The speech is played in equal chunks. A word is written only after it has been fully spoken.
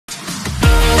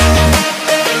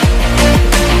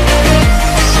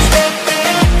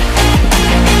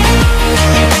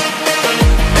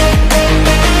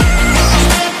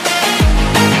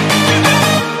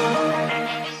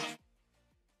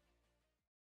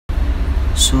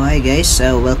So hi guys,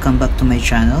 welcome back to my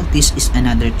channel. This is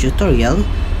another tutorial.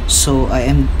 So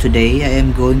today I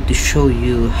am going to show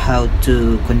you how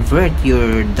to convert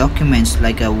your documents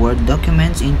like a Word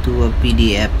documents into a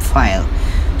PDF file.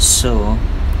 So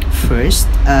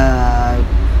first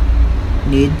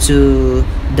need to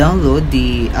download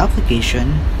the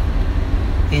application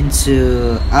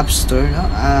into App Store.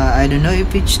 I don't know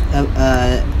if it's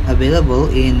available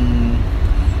in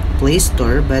Play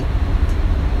Store, but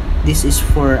this is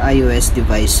for iOS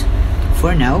device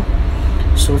for now.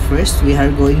 So first we are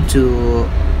going to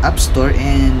App Store,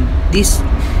 and this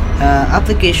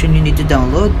application you need to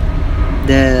download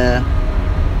the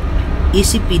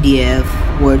Easy PDF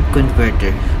Word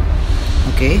Converter.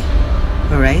 Okay,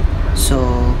 alright. So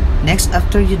next,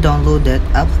 after you download that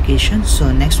application,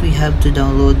 so next we have to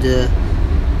download the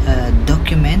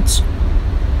documents,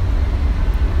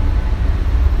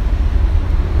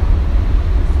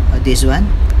 this one.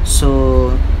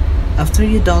 So after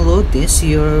you download this,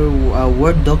 your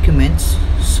Word documents,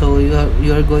 so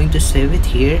you are going to save it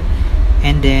here,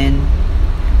 and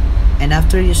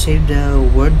after you save the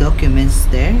Word documents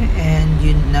there,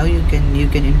 and now you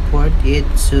can import it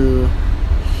to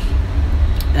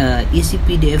Easy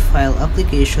PDF file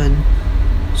application.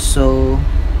 So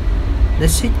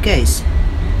that's it guys,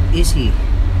 easy.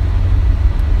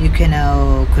 You can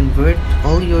now convert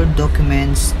all your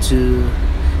documents to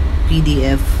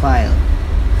PDF file,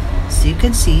 so you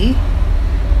can see.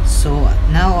 So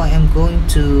now I am going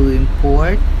to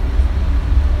import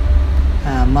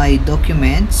my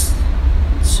documents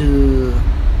to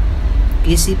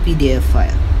Easy PDF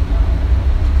file.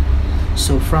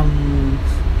 So from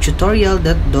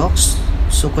tutorial.docs,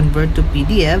 so convert to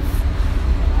PDF.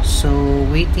 So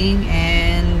waiting,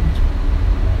 and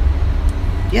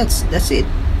yes, that's it.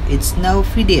 It's now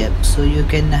PDF, so you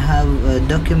can have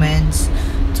documents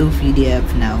to PDF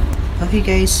now. Okay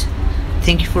guys,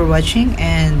 thank you for watching,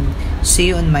 and see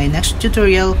you on my next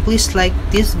tutorial. Please like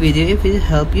this video if it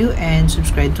helped you, and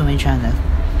subscribe to my channel.